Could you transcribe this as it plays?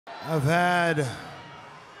I've had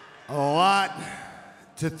a lot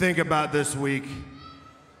to think about this week.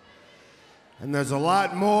 And there's a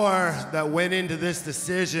lot more that went into this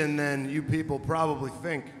decision than you people probably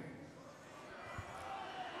think.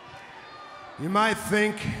 You might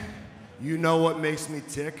think you know what makes me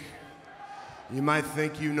tick. You might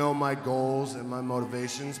think you know my goals and my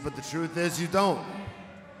motivations, but the truth is you don't.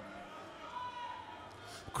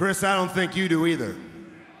 Chris, I don't think you do either.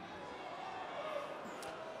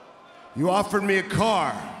 You offered me a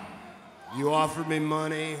car. You offered me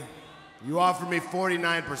money. You offered me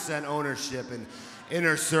 49% ownership in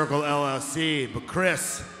Inner Circle LLC, but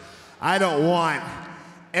Chris, I don't want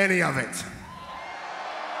any of it.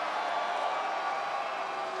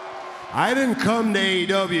 I didn't come to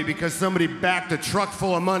AEW because somebody backed a truck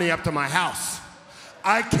full of money up to my house.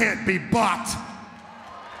 I can't be bought.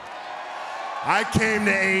 I came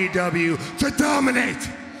to AEW to dominate,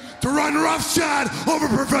 to run roughshod over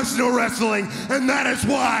professional wrestling, and that is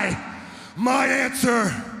why my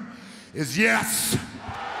answer is yes.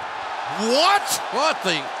 What? What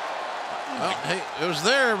the? Well, hey, it was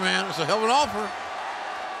there, man. It was a hell of an offer.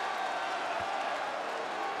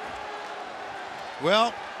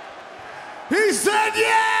 Well, he said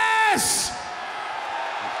yes!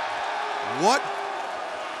 What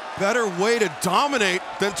better way to dominate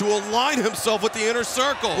than to align himself with the Inner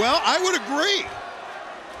Circle? Well, I would agree.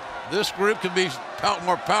 This group can be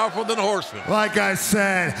more powerful than the Horsemen. Like I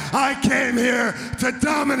said, I came here to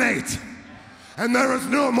dominate. And there is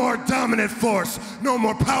no more dominant force, no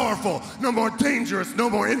more powerful, no more dangerous, no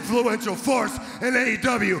more influential force in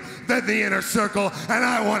AEW than the Inner Circle, and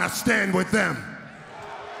I want to stand with them.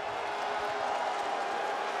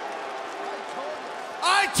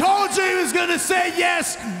 I told you he was going to say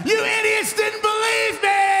yes. You idiots didn't believe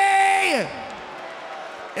me.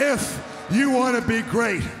 If you want to be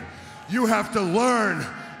great, you have to learn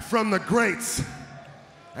from the greats.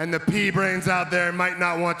 And the pea-brains out there might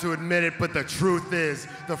not want to admit it, but the truth is,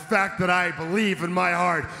 the fact that I believe in my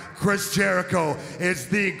heart, Chris Jericho is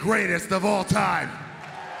the greatest of all time.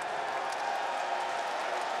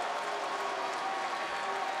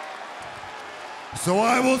 So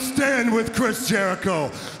I will stand with Chris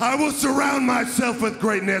Jericho. I will surround myself with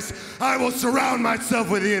greatness. I will surround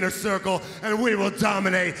myself with the Inner Circle, and we will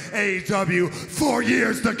dominate AEW for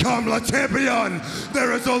years to come, La Champion.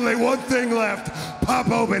 There is only one thing left.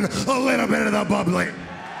 Pop open a little bit of the bubbly.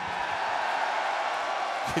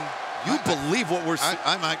 Can you believe what we're seeing?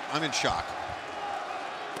 I'm in shock.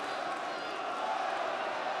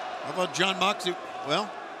 How about Jon Moxley? Well,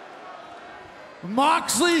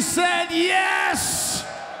 Moxley said yes!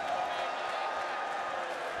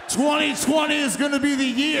 2020 is gonna be the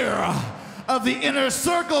year of the Inner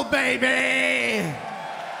Circle, baby!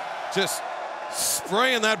 Just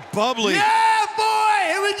spraying that bubbly. Yeah, boy!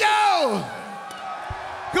 Here we go!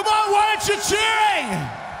 Come on, why aren't you cheering?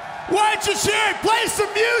 Why aren't you cheering? Play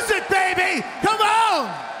some music, baby! Come on!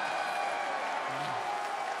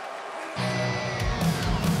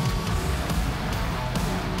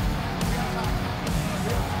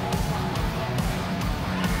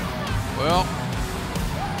 Well,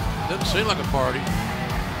 didn't seem like a party.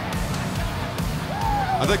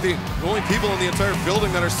 I think the only people in the entire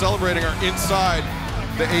building that are celebrating are inside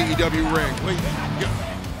the AEW ring. wait,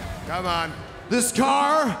 Come on. This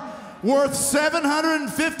car, worth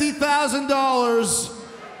 $750,000,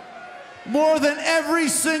 more than every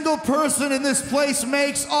single person in this place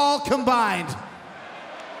makes all combined.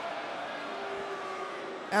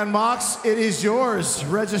 And Mox, it is yours.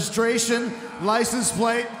 Registration, license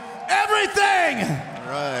plate, everything! all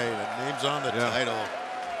right, the name's on the title.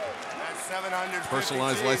 That's 750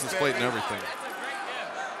 Personalized license plate and everything.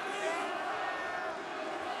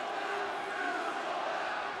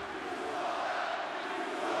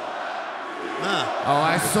 Oh,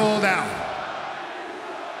 I sold out.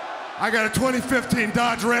 I got a 2015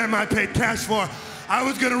 Dodge Ram I paid cash for. I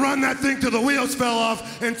was gonna run that thing till the wheels fell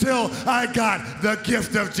off until I got the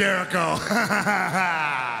gift of Jericho.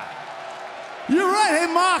 You're right,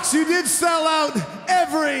 hey Mox, you did sell out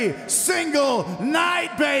every single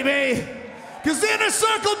night, baby. Because the Inner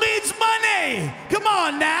Circle needs money. Come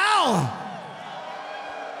on now.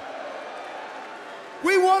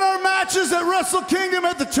 We won our matches at Wrestle Kingdom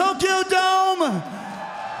at the Tokyo Dome.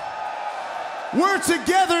 We're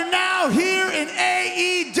together now here in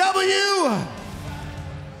AEW.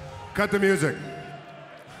 Cut the music.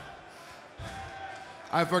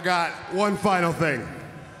 I forgot one final thing.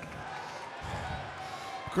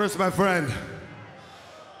 Chris, my friend,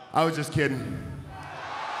 I was just kidding.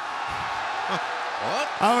 What?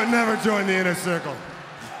 I would never join the Inner Circle.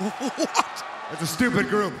 What? It's a stupid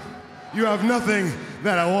group. you have nothing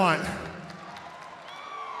that I want.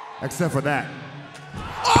 Except for that.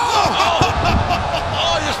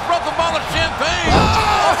 Oh, you spread the bottle of champagne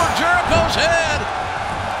over Jericho's head.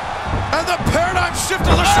 And the paradigm shift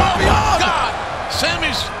of the show Oh, my beyond. God.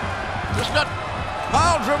 Sammy's just got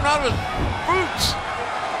pile driven out of his boots.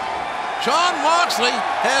 Jon Moxley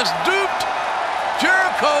has duped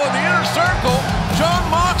Jericho in the inner circle. Jon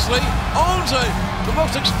Moxley owns the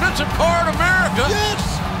most expensive car in America.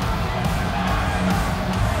 Yes!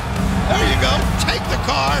 There you go. Take the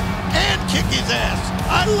car and kick his ass.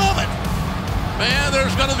 I love it. Man,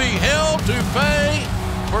 there's going to be hell to pay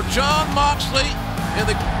for Jon Moxley in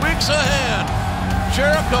the weeks ahead.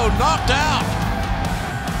 Jericho knocked out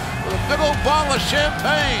with a big old bottle of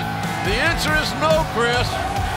champagne. The answer is no, Chris.